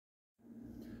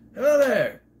Hello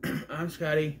there. I'm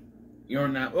Scotty. You're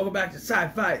not. Welcome back to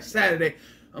Sci-Fi Saturday.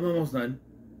 I'm almost done.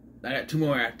 I got two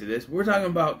more after this. We're talking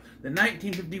about the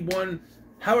 1951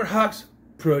 Howard Hawks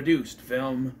produced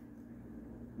film,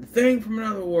 The Thing from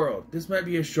Another World. This might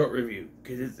be a short review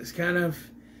because it's kind of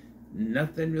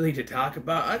nothing really to talk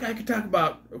about. I could talk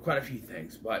about quite a few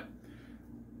things, but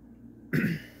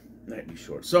might be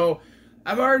short. So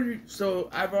I've already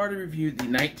reviewed the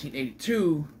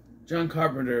 1982 John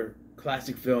Carpenter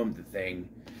classic film, The Thing,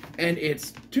 and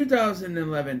its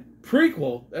 2011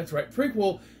 prequel, that's right,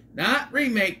 prequel, not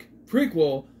remake,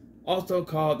 prequel, also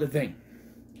called The Thing,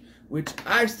 which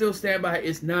I still stand by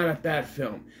is not a bad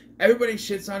film. Everybody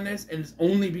shits on this, and it's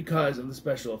only because of the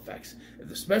special effects. If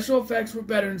the special effects were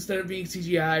better instead of being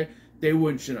CGI, they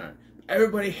wouldn't shit on it.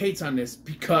 Everybody hates on this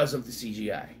because of the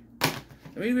CGI.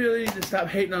 And we really need to stop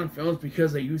hating on films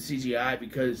because they use CGI,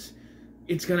 because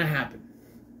it's going to happen.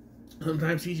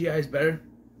 Sometimes CGI is better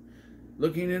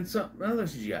looking than another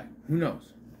CGI. Who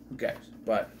knows? Who cares?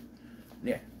 But,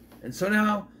 yeah. And so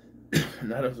now,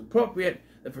 that is appropriate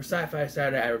that for Sci-Fi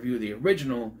Saturday I review the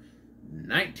original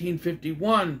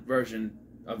 1951 version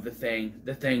of The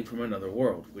Thing from Another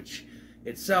World, which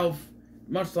itself,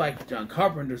 much like John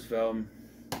Carpenter's film,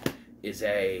 is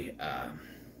an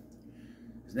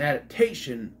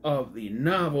adaptation of the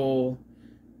novel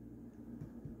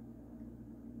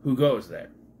Who Goes There?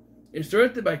 It's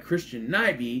directed by Christian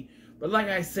Nyby, but like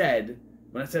I said,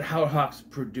 when I said Howard Hawks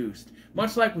produced,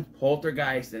 much like with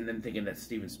Poltergeist and then thinking that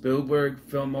Steven Spielberg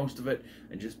filmed most of it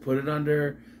and just put it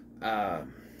under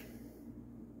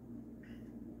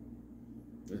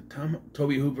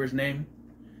Toby Hooper's name.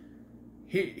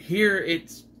 Here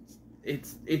it's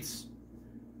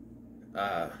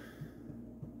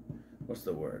what's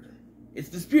the word? It's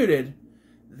disputed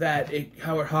that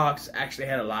Howard Hawks actually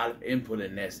had a lot of input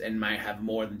in this and might have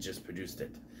more than just produced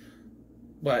it.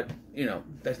 But, you know,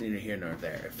 that's neither here nor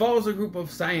there. It follows a group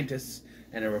of scientists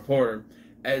and a reporter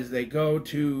as they go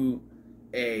to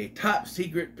a top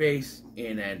secret base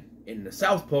in the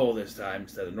South Pole this time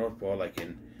instead of North Pole like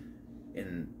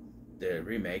in the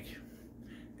remake.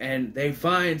 And they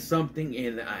find something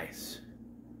in the ice.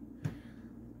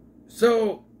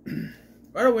 So,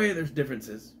 right away there's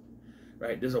differences.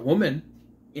 Right? There's a woman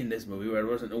in this movie where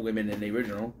there wasn't no women in the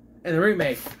original. And the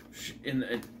remake,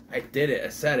 I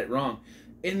said it wrong.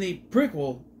 In the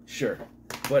prequel, sure.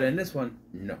 But in this one,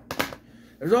 no.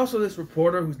 There's also this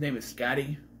reporter whose name is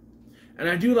Scotty. And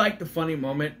I do like the funny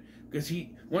moment, because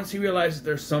once he realizes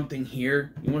there's something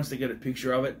here, he wants to get a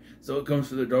picture of it. So it comes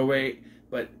through the doorway,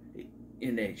 but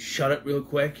they shut it real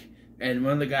quick. And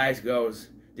one of the guys goes,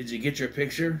 "Did you get your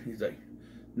picture?" He's like,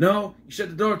 "No, you shut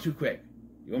the door too quick.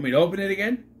 You want me to open it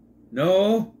again?"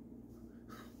 "No."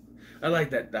 I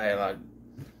like that dialogue.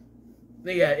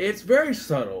 Yeah, it's very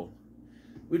subtle,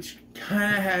 which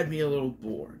kind of had me a little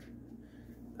bored.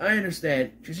 I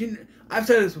understand, because I've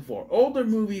said this before. Older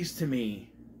movies to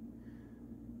me,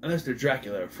 unless they're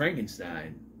Dracula or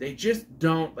Frankenstein, they just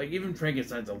don't, like, even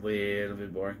Frankenstein's a little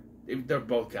bit boring. They're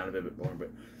both kind of a bit boring,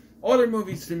 but older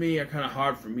movies to me are kind of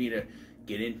hard for me to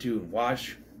get into and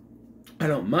watch. I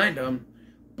don't mind them,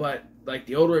 but like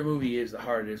the older a movie is, the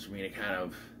harder it is for me to kind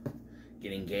of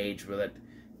get engaged with it,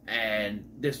 and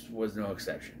this was no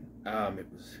exception. It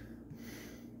was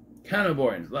kind of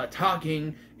boring. There's a lot of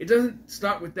talking. It doesn't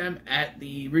start with them at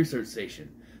the research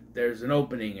station. There's an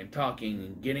opening and talking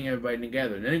and getting everybody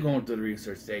together, and then going to the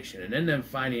research station, and then them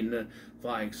finding the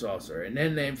flying saucer, and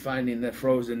then them finding the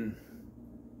frozen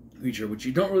creature, which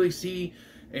you don't really see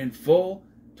in full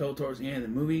till towards the end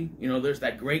of the movie. You know, there's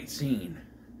that great scene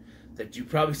that you've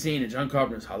probably seen in John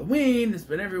Carpenter's Halloween. It's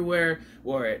been everywhere,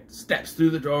 where it steps through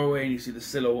the doorway and you see the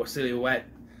silhouette,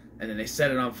 and then they set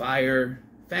it on fire.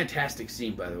 Fantastic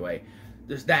scene, by the way.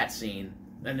 There's that scene,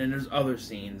 and then there's other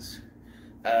scenes.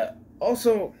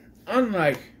 Also,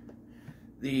 unlike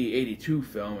the 82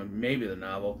 film and maybe the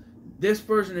novel, this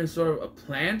version is sort of a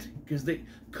plant, because they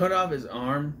cut off his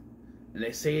arm, and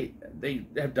they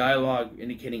have dialogue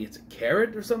indicating it's a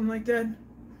carrot or something like that.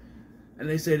 And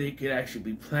they said it could actually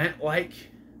be plant-like,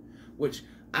 which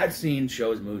I've seen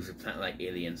shows, movies of plant-like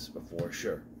aliens before,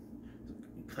 sure.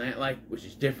 Plant-like, which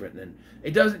is different. And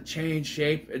it doesn't change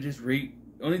shape. It just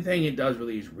only thing it does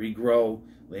really is regrow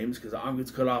limbs, because the arm gets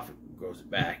cut off, it grows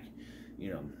it back, you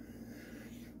know.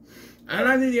 And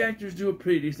I think the actors do a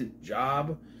pretty decent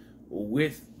job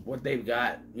with what they've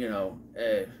got, you know,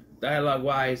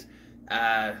 dialogue-wise.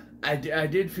 I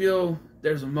did feel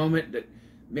there's a moment that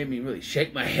made me really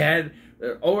shake my head.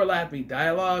 Overlapping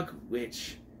dialogue,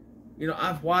 which, you know,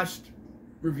 I've watched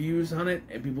reviews on it,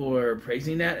 and people are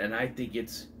praising that, and I think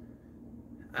it's,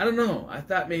 I don't know, I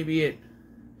thought maybe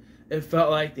it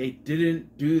felt like they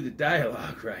didn't do the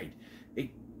dialogue right. It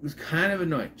was kind of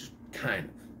annoying, just kind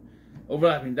of.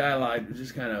 Overlapping dialogue was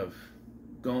just kind of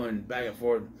going back and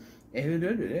forth. Like,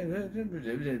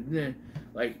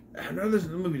 I know there's a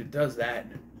movie that does that,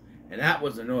 and that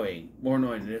was annoying. More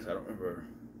annoying than this, I don't remember.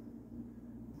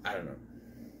 I don't know.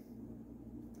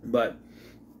 But,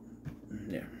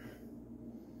 yeah.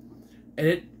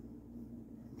 And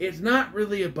it's not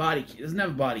really it doesn't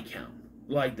have a body count.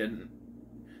 Like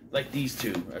these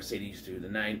two, I say these two,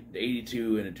 the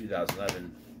 82 and the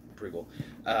 2011 prequel.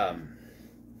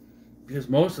 Because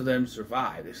most of them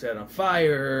survive. They set on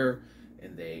fire,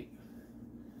 and they,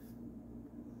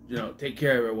 take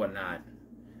care of it and whatnot.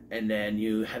 And then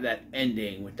you have that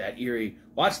ending with that eerie,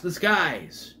 watch the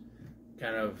skies,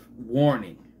 kind of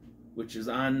warning, which is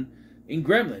in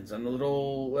Gremlins, on the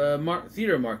little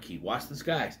theater marquee, watch the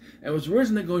skies. And it was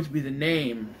originally going to be the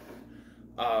name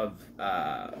of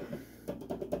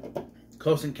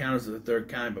Close Encounters of the Third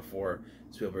Kind before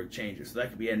Spielberg changed it. So that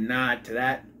could be a nod to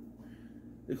that.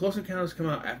 Did Close Encounters come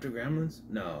out after Gremlins?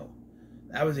 No.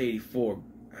 That was 84.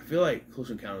 I feel like Close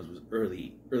Encounters was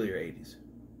earlier 80s.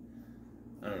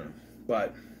 I don't know.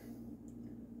 But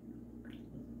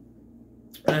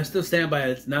and I still stand by it.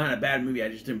 It's not a bad movie. I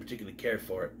just didn't particularly care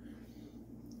for it.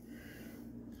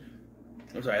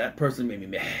 I'm sorry, that person made me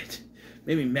mad.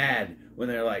 Made me mad when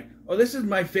they're like, oh, this is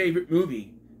my favorite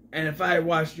movie. And if I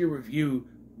watched your review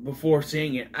before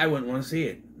seeing it, I wouldn't want to see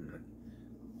it.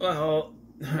 Well,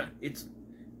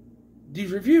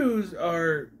 these reviews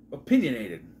are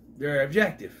opinionated. They're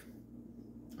objective.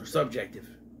 Or subjective.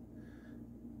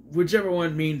 Whichever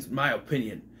one means my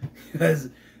opinion. Because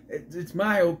it's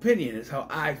my opinion. It's how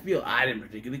I feel. I didn't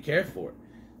particularly care for it.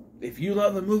 If you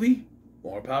love the movie,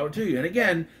 more power to you. And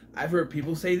again, I've heard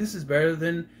people say this is better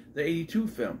than the 82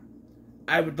 film.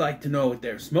 I would like to know what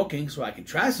they're smoking so I can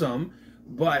try some,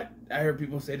 but I heard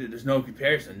people say that there's no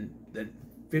comparison, that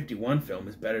 51 film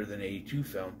is better than 82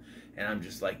 film, and I'm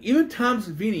just like, even Tom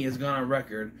Savini has gone on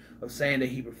record of saying that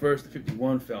he prefers the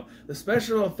 51 film. The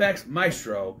special effects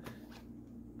maestro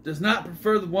does not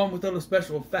prefer the one without the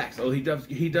special effects, although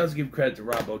he does give credit to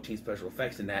Rob Bottin's special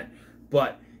effects in that,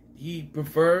 but he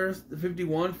prefers the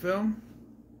 51 film.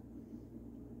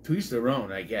 To each their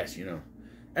own, I guess, And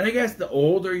I guess the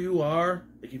older you are,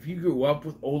 like if you grew up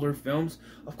with older films,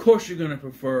 of course you're going to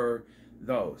prefer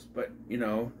those. But,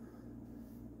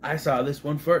 I saw this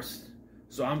one first.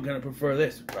 So I'm going to prefer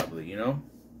this, probably,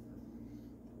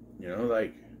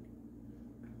 like,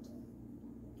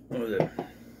 what was it?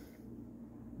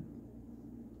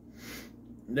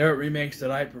 There are remakes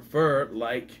that I prefer,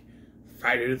 like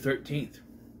Friday the 13th.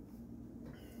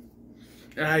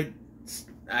 And I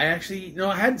actually,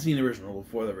 I hadn't seen the original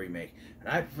before the remake. And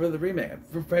I prefer the remake. I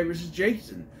prefer Freddy vs.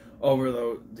 Jason over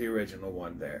the original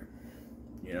one there.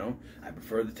 I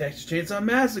prefer the Texas Chainsaw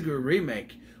Massacre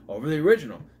remake over the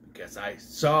original. Because I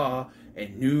saw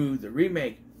and knew the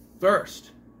remake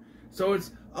first. So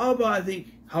it's all about, I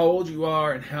think, how old you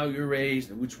are and how you're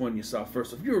raised and which one you saw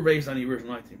first. So if you were raised on the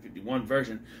original 1951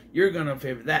 version, you're going to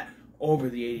favor that over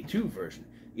the 82 version.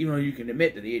 Even though you can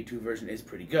admit that the 82 version is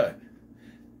pretty good.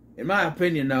 In my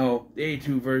opinion, though, the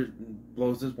 82 version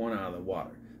blows this one out of the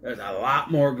water. There's a lot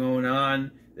more going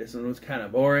on. This one was kind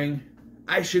of boring.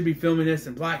 I should be filming this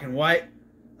in black and white.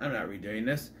 I'm not redoing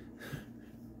this.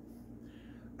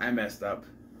 I messed up.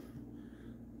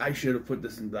 I should have put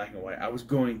this in black and white. I was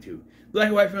going to. Black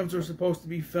and white films are supposed to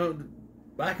be filmed.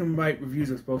 Black and white reviews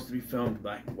are supposed to be filmed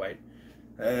black and white.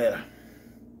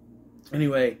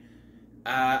 Anyway,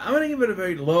 I'm going to give it a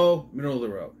very low, middle of the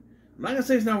road. I'm not going to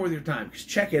say it's not worth your time, because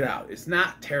check it out. It's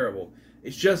not terrible.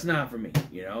 It's just not for me,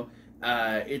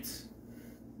 I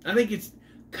think it's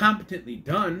competently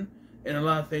done, and a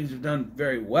lot of things are done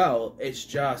very well. It's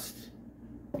just,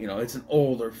 it's an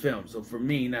older film. So for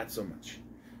me, not so much.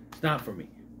 It's not for me.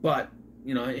 But,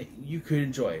 you could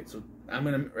enjoy it. So I'm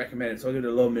going to recommend it. So I'll give it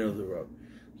a low, middle of the road.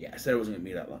 Yeah, I said it wasn't going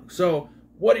to be that long. So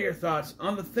what are your thoughts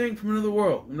on The Thing from Another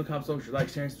World? In the comments below, like,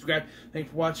 share, and subscribe. Thanks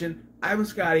for watching. I'm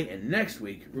Scotty, and next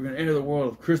week, we're going to enter the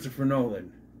world of Christopher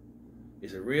Nolan.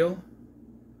 Is it real?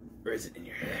 Or is it in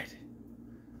your head?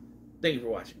 Thank you for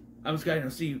watching. I'm Scotty, and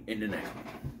I'll see you in the next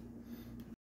one.